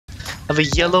have a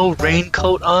yellow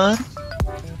raincoat on.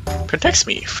 Protects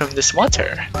me from this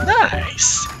water.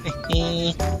 Nice.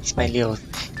 It's my little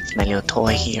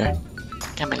toy here.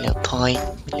 Got my little toy,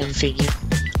 my little figure.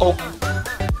 Oh.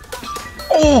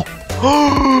 Oh.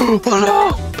 Oh no.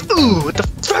 Ooh, what the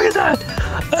fuck is that?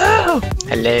 Oh.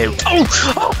 Hello. Oh.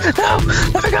 Oh no.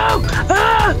 Let me go.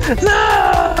 Ah.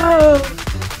 No.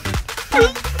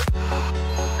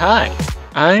 Hi.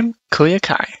 I'm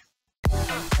Kuyakye.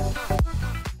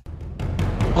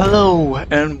 Hello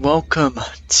and welcome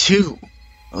to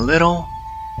Little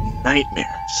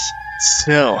Nightmares.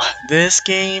 So, this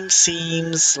game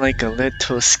seems like a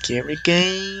little scary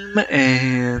game,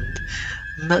 and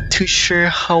I'm not too sure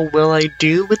how well I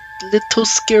do with little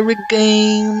scary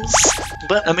games.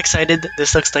 But I'm excited.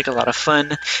 This looks like a lot of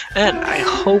fun, and I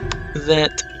hope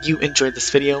that you enjoyed this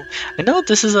video. I know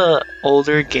this is an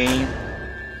older game,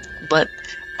 but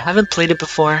I haven't played it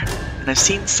before, and I've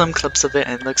seen some clips of it,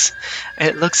 and it looks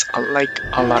like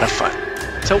a lot of fun.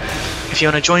 So, if you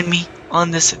want to join me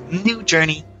on this new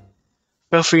journey,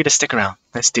 feel free to stick around.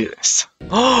 Let's do this.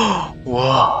 Oh,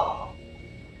 whoa!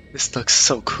 This looks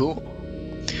so cool.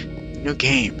 New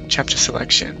game, chapter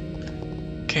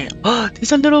selection. Okay. Oh,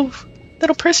 there's a little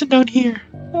person down here.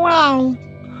 Wow!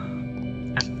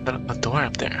 And a door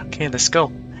up there. Okay, let's go.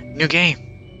 New game.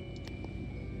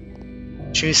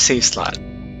 Choose save slot.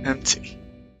 Empty.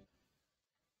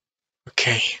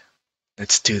 Okay,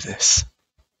 let's do this.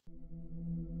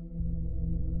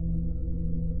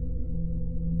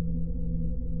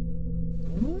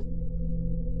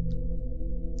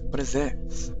 What is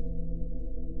this?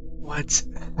 What's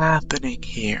happening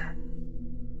here?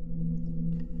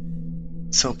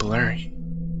 So blurry.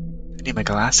 I need my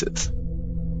glasses.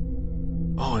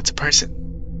 Oh, it's a person.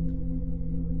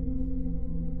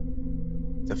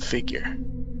 It's a figure.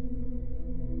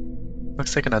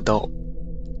 Looks like an adult.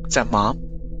 Is that mom?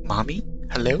 Mommy?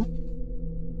 Hello?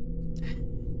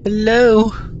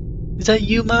 Hello? Is that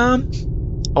you, mom?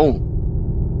 Oh.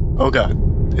 Oh god.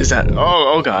 Is that...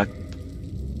 Oh god.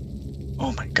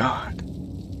 Oh my god.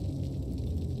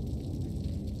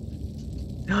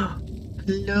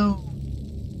 Hello.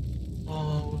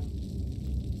 Oh.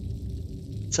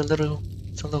 It's a little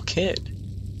kid.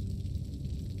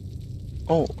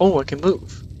 Oh, I can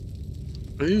move.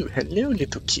 Ooh, hello,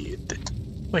 little kid.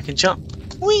 Oh, I can jump.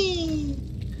 Whee!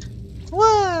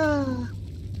 Wow!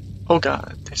 Oh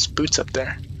god, there's boots up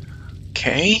there.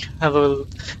 Okay, I have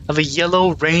a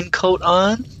yellow raincoat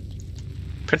on.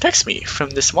 Protects me from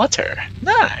this water.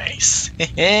 Nice.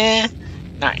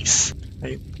 Nice.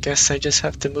 I guess I just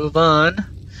have to move on.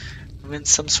 I'm in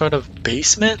some sort of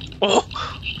basement. Oh,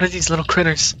 what are these little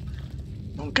critters?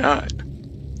 Oh god.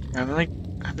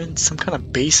 I'm in some kind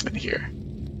of basement here.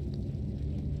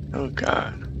 Oh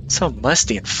god, it's so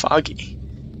musty and foggy.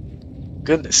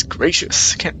 Goodness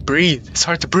gracious, I can't breathe. It's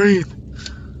hard to breathe.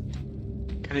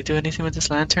 Can I do anything with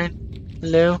this lantern?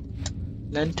 Hello?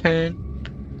 Lantern?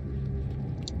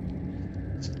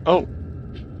 Oh.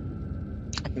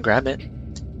 I can grab it.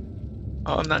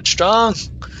 Oh, I'm not strong.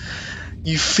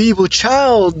 You feeble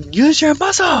child, use your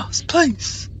muscles,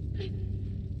 please.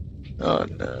 Oh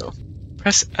no.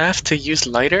 Press F to use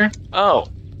lighter? Oh.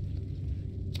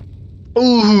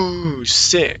 Ooh,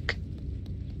 sick.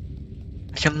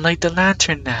 I can light the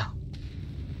lantern now.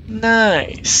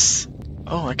 Nice.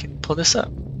 Oh, I can pull this up.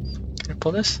 Can I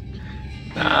pull this?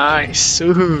 Nice.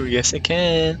 Ooh, yes I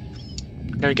can.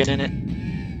 Never get in it.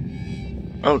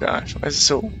 Oh gosh, why is it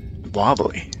so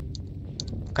wobbly?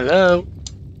 Hello?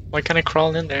 Why can't I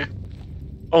crawl in there?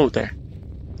 Oh, there.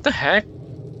 What the heck?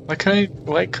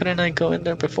 Why couldn't I go in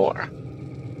there before?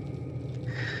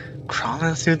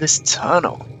 Crawling through this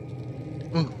tunnel.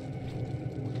 Ooh.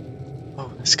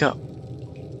 Oh, let's go.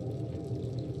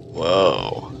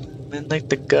 Whoa. I'm in like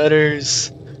the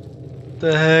gutters.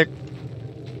 The heck?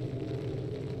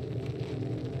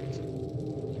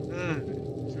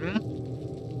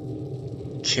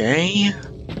 Okay.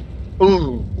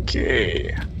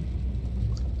 Okay.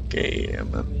 Okay,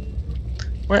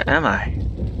 where am I?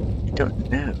 I don't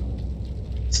know.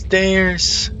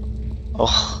 Stairs.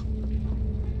 Oh,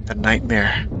 the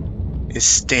nightmare is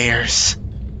stairs.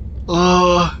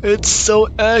 Oh, it's so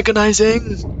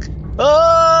agonizing.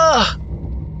 Ah.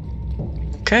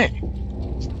 Okay.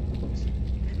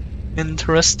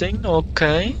 Interesting.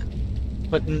 Okay.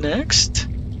 What next?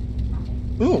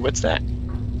 Ooh, what's that?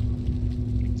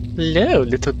 Hello,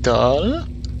 little doll.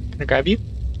 Can I grab you?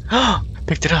 Oh, I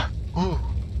picked it up. Ooh,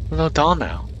 a little doll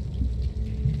now.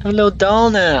 I have a little doll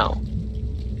now.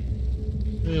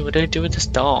 Ooh, what do I do with this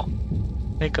doll?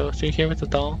 Can I go through here with the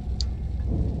doll?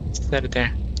 Set it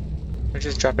there. Or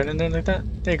just drop it in there like that.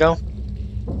 There you go.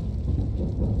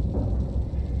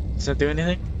 Does that do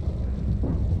anything?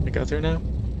 Can I go through now?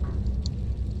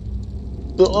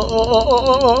 What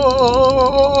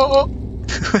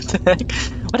the heck?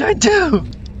 What did I do?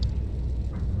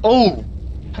 Oh!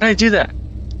 How did I do that?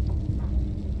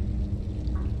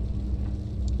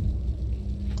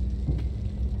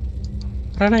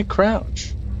 How did I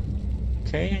crouch?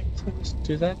 Okay, so just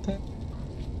do that then.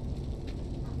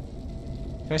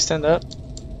 Can I stand up?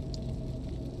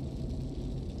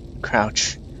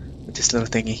 Crouch with this little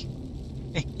thingy.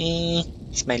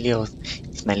 It's my little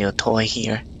toy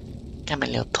here. Got my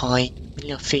little toy, my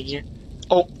little figure.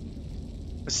 Oh,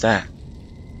 what's that?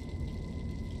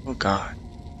 Oh God,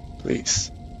 please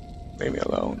leave me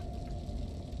alone.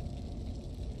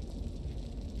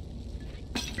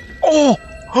 Oh!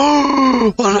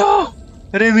 Oh no!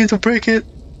 I didn't mean to break it.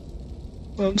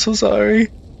 Oh, I'm so sorry.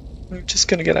 I'm just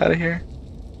gonna get out of here.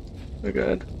 Oh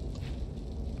God.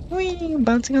 Whee! I'm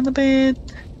bouncing on the bed.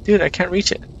 Dude, I can't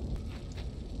reach it.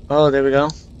 Oh, there we go.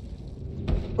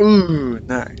 Ooh,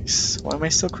 nice. Why am I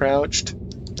still crouched?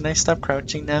 Can I stop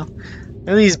crouching now? Look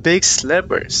at these big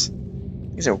slippers.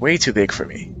 These are way too big for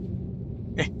me.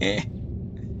 Look at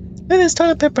this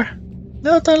toilet paper.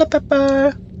 No toilet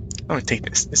paper. I'm gonna take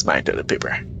this. This is my toilet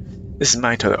paper. This is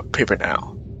my toilet paper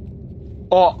now.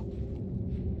 Oh!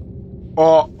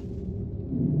 Oh!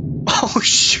 Oh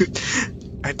shoot!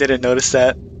 I didn't notice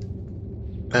that.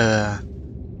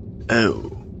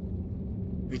 Oh.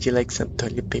 Would you like some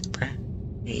toilet paper?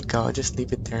 Here you go, I'll just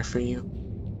leave it there for you.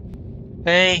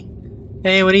 Hey!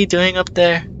 Hey, what are you doing up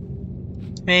there?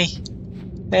 Hey!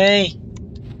 Hey!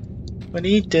 What are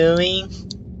you doing?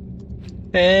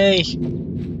 Hey!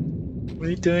 What are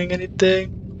you doing?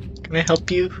 Anything? Can I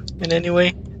help you in any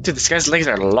way? Dude, this guy's legs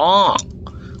are long!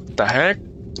 What the heck?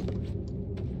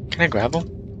 Can I grab him?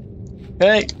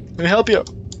 Hey! Let me help you!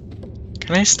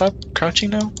 Can I stop crouching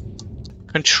now?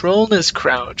 Control is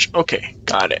crouch. Okay,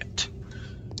 got it.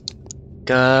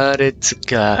 Got it.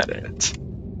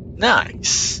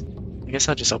 Nice. I guess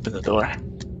I'll just open the door.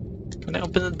 Can I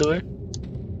open the door?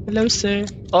 Hello, sir.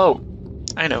 Oh,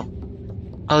 I know.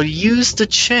 I'll use the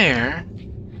chair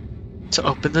to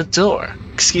open the door.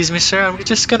 Excuse me, sir. I'm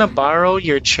just gonna borrow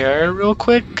your chair real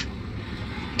quick.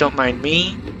 Don't mind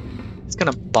me. Just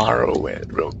gonna borrow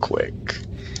it real quick.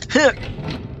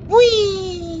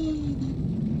 Whee!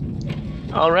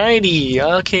 Alrighty.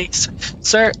 Okay,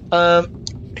 sir.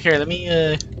 Here. Let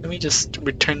me just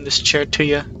return this chair to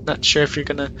you. Not sure if you're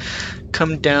gonna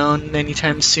come down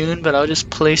anytime soon, but I'll just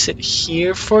place it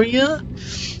here for you,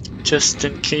 just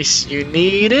in case you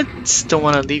need it. Don't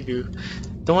want to leave you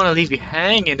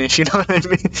hanging, if you know what I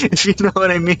mean. If you know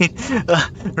what I mean,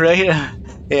 right?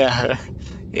 Yeah.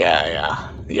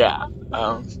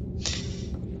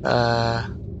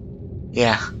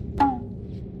 Yeah.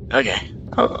 Okay,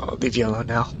 I'll leave you alone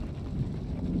now.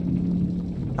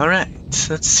 Alright,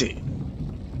 let's see.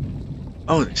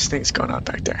 Oh, there's things going on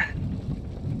back there.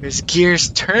 There's gears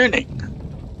turning.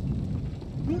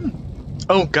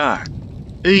 Oh God.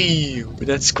 Ew,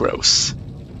 that's gross.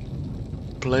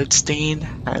 Bloodstained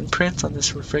handprints on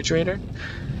this refrigerator.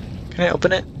 Can I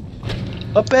open it?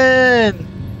 Open!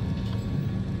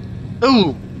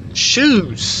 Ooh,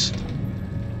 shoes!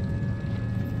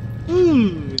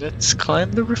 Ooh, let's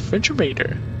climb the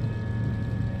refrigerator.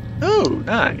 Oh,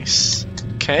 nice.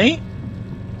 Okay.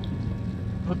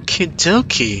 Okie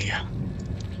dokie.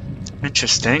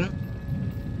 Interesting.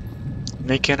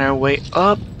 Making our way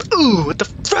up. Ooh, what the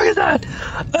fuck is that?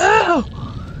 Oh!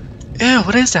 Ew,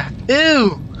 what is that?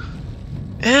 Ew!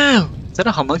 Ew! Is that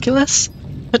a homunculus?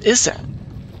 What is that?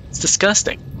 It's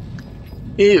disgusting.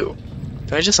 Ew.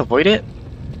 Do I just avoid it?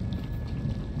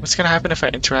 What's gonna happen if I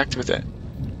interact with it?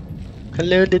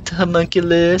 Hello, little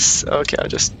homunculus. Okay, I'll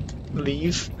just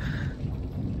leave.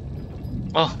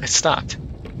 Oh, it stopped.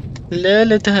 Hello,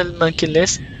 little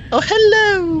homunculus. Oh,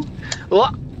 hello!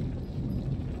 What?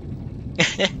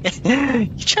 You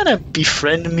trying to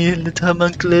befriend me, little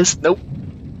homunculus? Nope.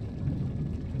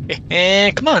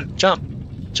 Come on, jump.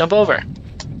 Jump over.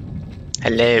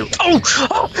 Hello. Oh!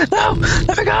 Oh! No!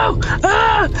 Let me go!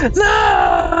 Ah!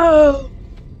 No!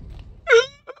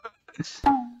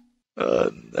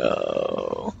 Oh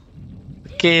no.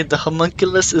 Okay, the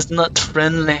homunculus is not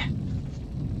friendly.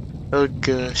 Oh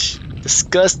gosh.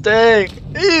 Disgusting!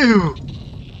 Ew!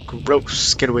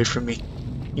 Gross. Get away from me.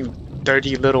 You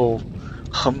dirty little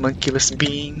homunculus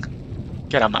being.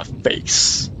 Get out of my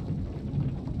face.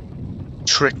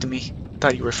 Tricked me.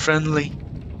 Thought you were friendly.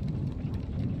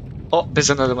 Oh, there's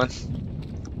another one.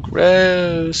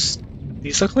 Gross.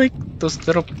 These look like those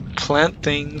little plant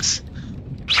things.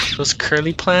 Those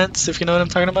curly plants, if you know what I'm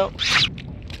talking about.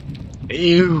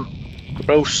 Ew.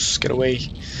 Gross. Get away.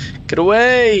 Get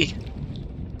away!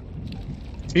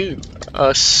 Ooh,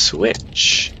 a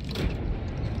switch.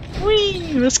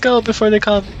 Whee! Let's go before they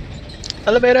come.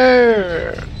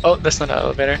 Elevator! Oh, that's not an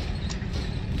elevator.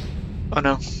 Oh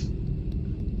no.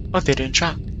 Oh, they didn't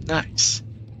drop. Nice.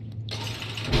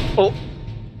 Oh!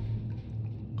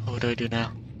 What do I do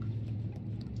now?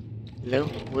 Hello?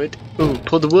 Wood? Ooh,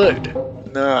 pull the wood.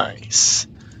 Nice.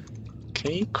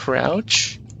 Okay,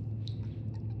 crouch.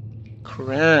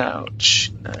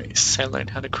 Crouch. Nice. I learned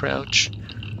how to crouch.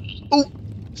 Oh!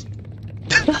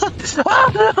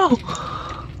 Ah, no!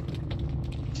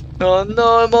 Oh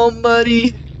no, I'm all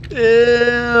muddy.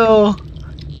 Ew.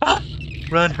 Ah!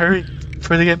 Run, hurry,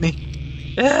 before they get me.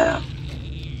 Ew.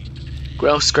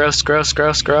 Gross, gross, gross,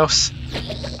 gross, gross.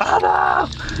 Ah no!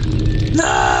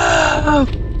 No!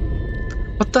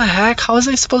 What the heck? How was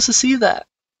I supposed to see that?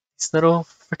 These little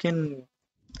freaking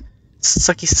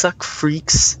sucky suck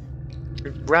freaks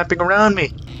are wrapping around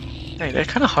me. Hey, they're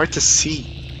kind of hard to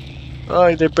see.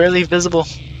 Oh, they're barely visible.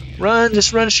 Run,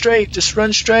 just run straight, just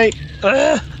run straight.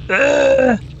 Oh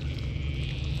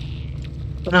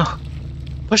no.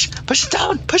 Push it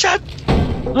down, push it!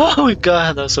 Oh my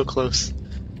god, that was so close.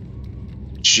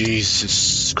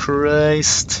 Jesus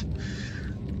Christ.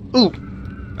 Ooh,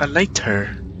 a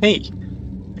lighter. Hey,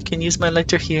 I can use my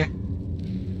lighter here.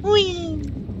 Whee!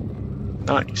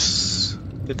 Nice.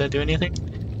 Did that do anything?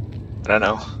 I don't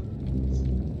know.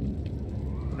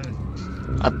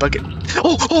 A bucket.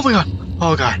 Oh my god!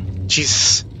 Oh god!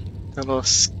 Jesus! A little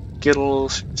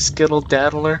skittle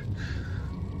daddler.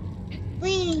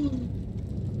 Whee!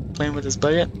 Playing with his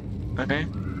bucket. Okay.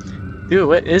 Dude,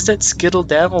 what is that skittle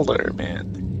daddler,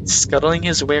 man? Scuttling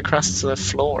his way across the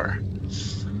floor.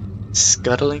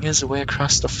 Scuttling his way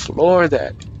across the floor,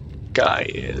 that guy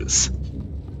is.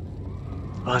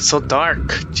 Oh, it's so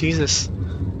dark. Jesus.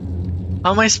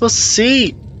 How am I supposed to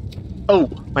see? Oh,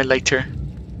 my lighter.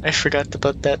 I forgot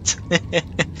about that.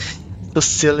 So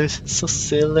silly, so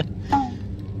silly.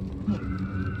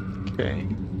 Okay.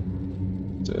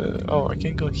 Oh, I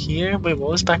can go here? Wait, what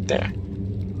was back there?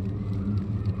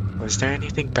 Was there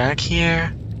anything back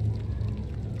here?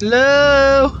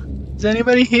 Hello? Is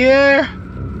anybody here?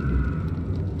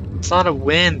 It's a lot of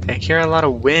wind. I hear a lot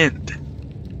of wind.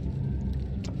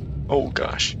 Oh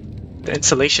gosh. The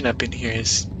insulation up in here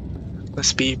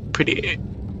must be pretty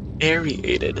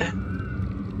aerated.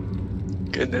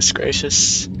 Goodness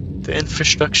gracious. The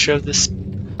infrastructure of this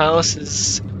house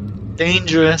is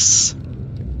dangerous.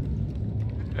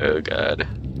 Oh god.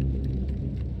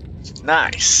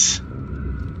 Nice.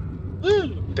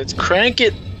 Woo, let's crank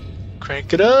it.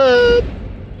 Crank it up.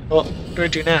 Oh, what do I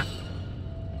do now?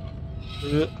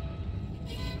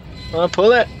 Oh,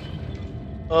 pull it.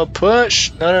 Oh,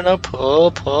 push. No.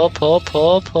 Pull.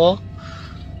 Pull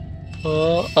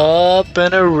up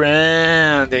and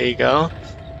around. There you go.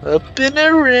 Up and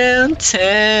around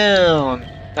town.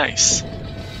 Nice.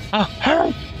 Oh,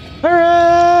 hurry!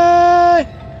 Hurry!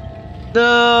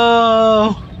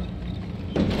 No!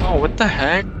 Oh, what the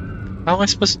heck? How am I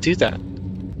supposed to do that?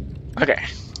 Okay.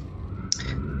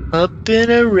 Up and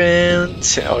around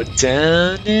town.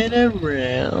 Down and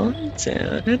around.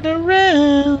 Down and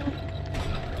around.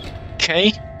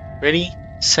 Okay. Ready,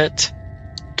 set,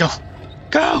 go.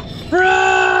 Go!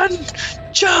 Run!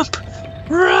 Jump!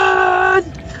 Run!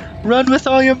 Run with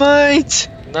all your might!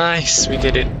 Nice, we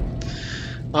did it.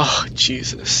 Oh,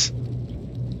 Jesus.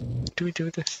 What do we do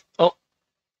with this? Oh.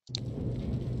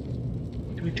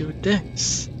 What do we do with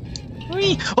this?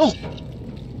 Whee! Oh!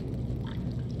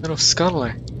 Little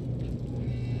scuttler.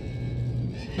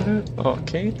 Oh,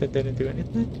 okay, that didn't do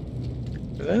anything.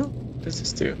 Well, what does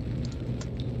this do?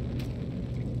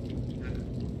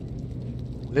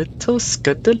 Little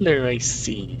scuttler, I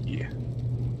see.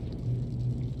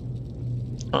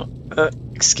 Oh,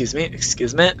 excuse me.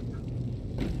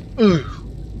 Ooh,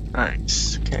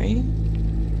 nice, okay.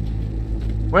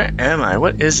 Where am I?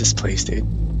 What is this place, dude?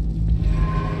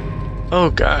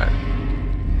 Oh god.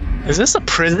 Is this a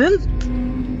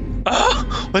prison?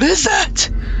 Oh, what is that?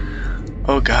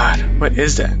 Oh god, what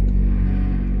is that?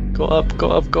 Go up.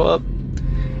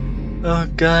 Oh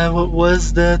god, what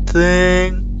was that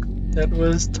thing? That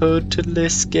was totally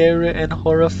scary and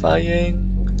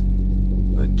horrifying.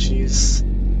 Oh jeez.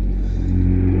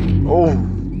 Oh,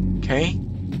 okay.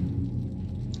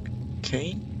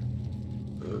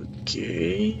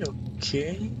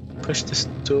 Push this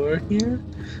door here.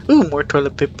 Ooh, more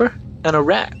toilet paper and a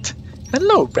rat.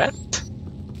 Hello, rat.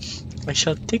 I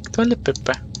shall take toilet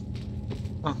paper.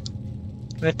 Oh,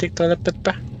 can I take toilet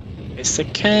paper? Yes, I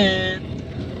can.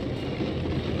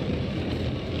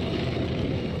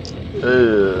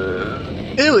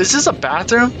 Ew, is this a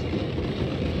bathroom?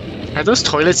 Are those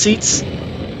toilet seats?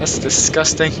 That's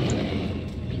disgusting.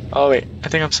 Oh wait, I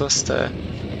think I'm supposed to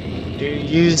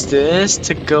use this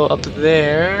to go up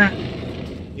there.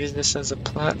 Use this as a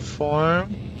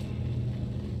platform.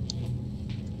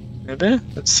 Maybe?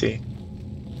 Let's see.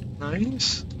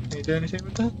 Nice. Can you do anything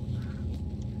with that?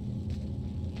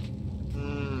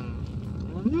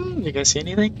 You guys see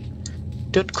anything?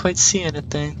 Don't quite see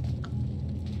anything.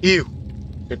 Ew.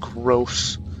 You're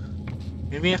gross.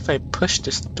 Maybe if I push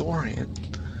this door in,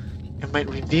 it might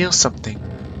reveal something.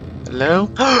 Hello?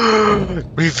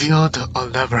 Revealed a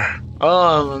lever.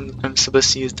 Oh, I'm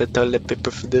supposed to use the toilet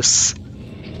paper for this.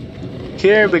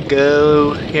 Here we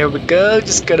go. Here we go.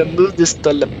 Just gotta move this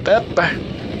toilet paper.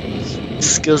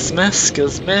 Excuse me.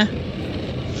 Excuse me.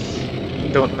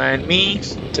 Don't mind me.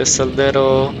 Just a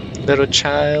little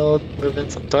child moving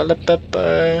some toilet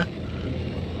paper.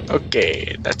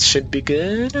 Okay, that should be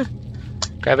good.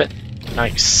 Grab it.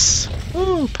 Nice.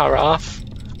 Ooh, power off.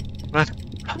 Run.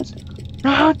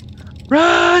 Run.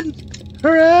 Run.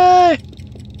 Hooray!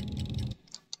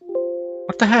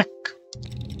 What the heck?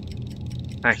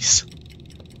 Nice.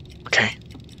 Okay.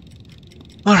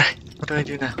 Alright, what do I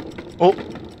do now? Oh,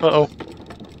 uh-oh.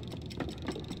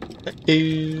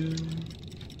 Is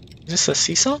this a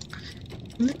seesaw?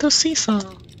 A little seesaw.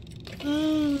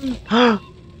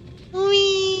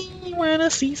 Whee! We're in a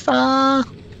seesaw.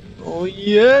 Oh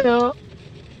yeah.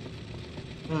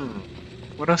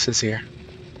 What else is here?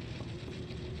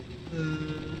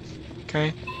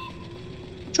 Okay.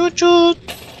 Choo choo.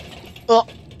 Oh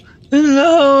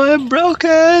no! I broke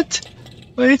it.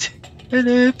 Wait, and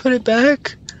then put it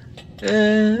back.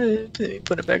 Let me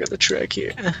put it back on the track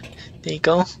here. There you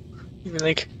go. Maybe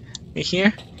like right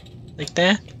here, like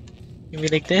that. Maybe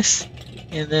like this,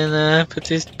 and then put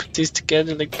these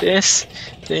together like this.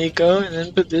 There you go, and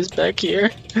then put this back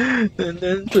here, and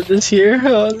then put this here.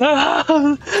 Oh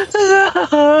no!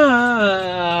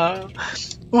 No!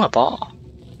 Oh, a ball.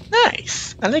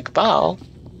 Nice. I like ball.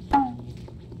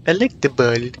 I like the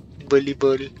ball.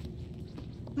 Volleyball.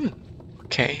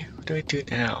 Okay, what do I do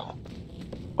now?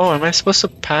 Oh, am I supposed to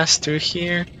pass through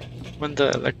here when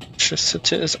the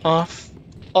electricity is off?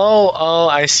 Oh,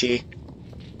 I see.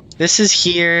 This is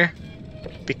here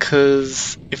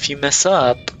because if you mess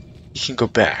up, you can go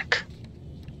back.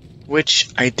 Which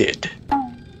I did.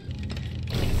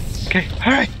 Okay,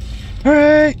 alright!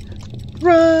 Alright!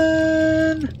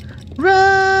 Run!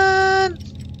 Run!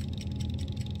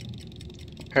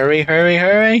 Hurry, hurry,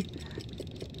 hurry!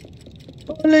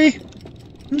 Ollie!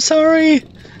 I'm sorry!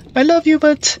 I love you,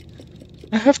 but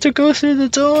I have to go through the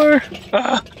door!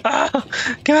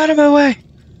 Get out of my way!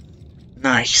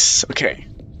 Nice, okay.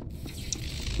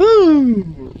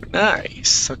 Woo!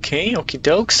 Nice, okay, okie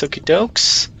dokes, okie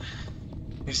dokes.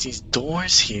 There's these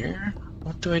doors here.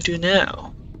 What do I do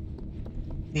now?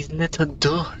 These little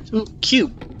doors. Ooh,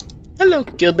 cube! Hello,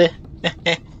 cube!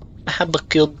 I have a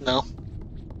cube now.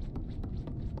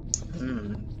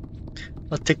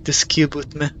 I'll take this cube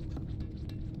with me.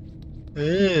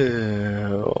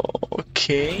 Ooh,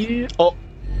 okay. Oh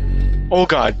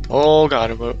god. Oh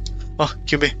god. Oh,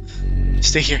 cube.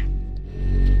 Stay here.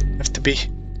 Have to be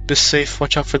safe.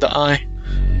 Watch out for the eye.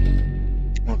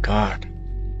 Oh god.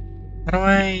 How do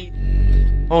I...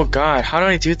 Oh god, how do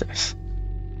I do this?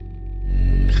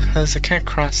 Because I can't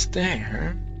cross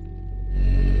there.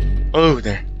 Oh,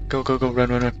 there. Go, go, go. Run,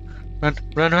 run, run. Run,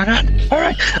 run, run, run.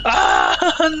 Alright.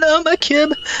 Ah, no, my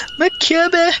cube. My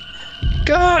cube.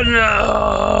 God,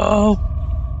 no.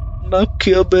 My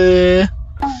cube.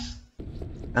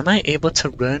 Am I able to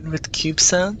run with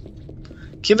Cube-san?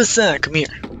 Cube-san, come here.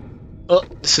 Oh,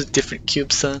 this is different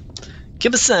Cube-san.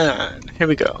 Cube-san, here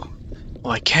we go. Oh,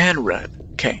 I can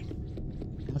run. Okay.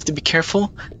 I have to be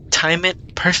careful. Time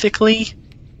it perfectly.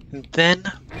 And then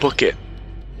book it.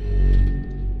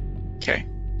 Okay.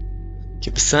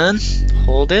 Cube-san,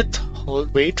 hold it.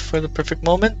 Wait for the perfect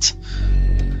moment.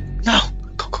 No!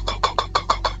 Go, go, go, go, go, go,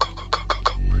 go, go, go, go, go,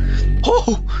 go.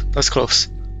 Oh! That was close.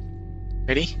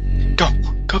 Ready? Go!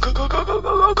 Go, go, go, go, go,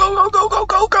 go, go, go, go, go,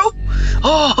 go, go!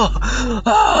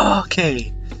 Oh!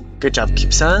 Okay. Good job,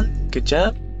 Cube-san. Good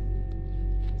job.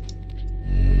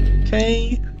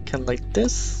 Okay. Can like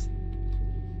this.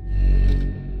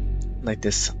 Like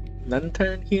this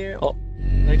lantern here. Oh,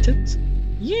 like it?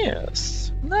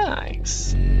 Yes.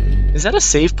 Nice. Is that a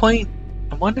save point?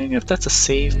 I'm wondering if that's a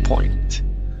save point.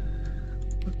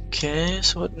 Okay,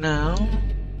 so what now?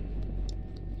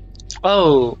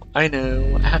 Oh, I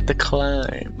know. I have to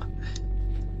climb.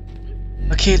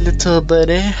 Okay, little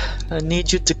buddy. I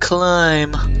need you to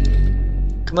climb.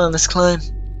 Come on, let's climb.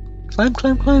 Climb,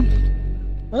 climb, climb.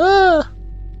 Ah!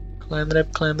 Climb it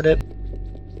up, climb it up.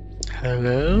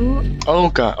 Hello? Oh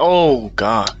god. Oh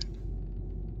god.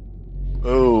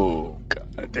 Oh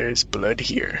god. There's blood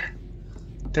here.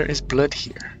 There is blood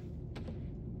here.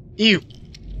 Ew.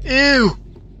 Ew.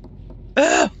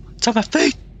 Ah! It's on my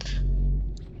face.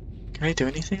 Can I do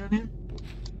anything on him?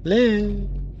 Hello?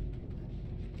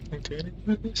 Can I do anything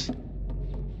on this?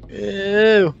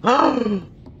 Ew.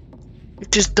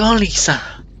 It is Dolly-san.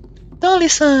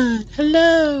 Dolly-san.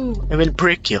 Hello. I will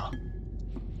break you.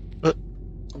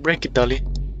 Break it, Dolly.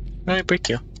 I break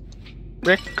you.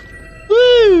 Break.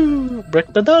 Woo!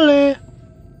 Break the Dolly.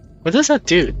 What does that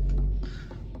do?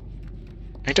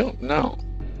 I don't know.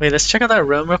 Wait, let's check out that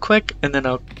room real quick, and then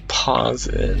I'll pause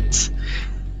it.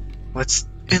 What's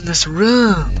in this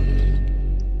room?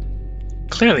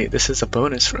 Clearly, this is a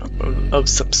bonus room of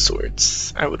some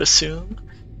sorts, I would assume.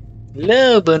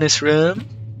 Hello, bonus room.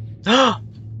 Hello,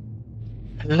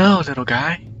 little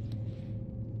guy.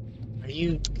 Are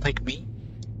you like me?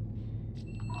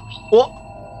 What?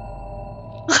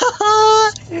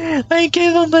 I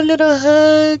gave him a little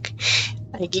hug.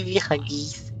 I give you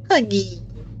huggies. Huggy.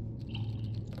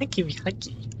 I give you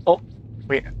huggy. Oh,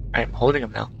 wait, I'm holding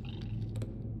him now.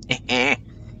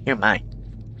 You're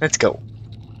mine. Let's go.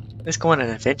 Let's go on an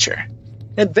adventure.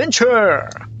 Adventure!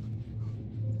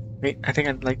 Wait, I think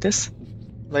I'd like this.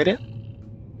 Light it.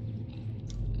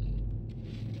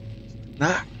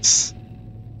 Nice.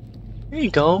 There you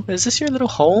go. Is this your little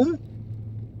home?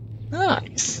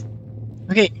 Nice.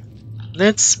 Okay,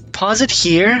 let's pause it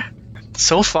here.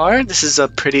 So far, this is a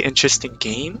pretty interesting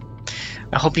game.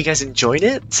 I hope you guys enjoyed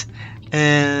it.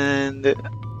 And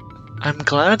I'm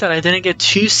glad that I didn't get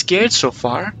too scared so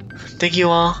far. Thank you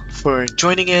all for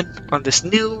joining in on this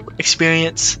new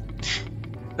experience.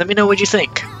 Let me know what you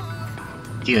think.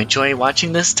 Do you enjoy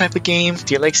watching this type of game?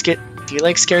 Do you like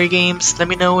scary games? Let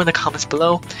me know in the comments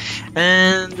below.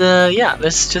 And yeah,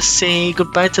 let's just say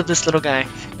goodbye to this little guy.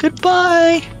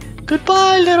 Goodbye!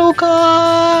 Goodbye, little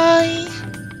guy!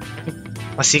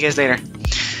 I'll see you guys later.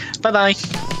 Bye-bye.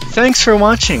 Thanks for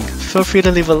watching. Feel free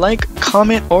to leave a like,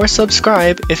 comment, or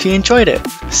subscribe if you enjoyed it.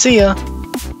 See ya!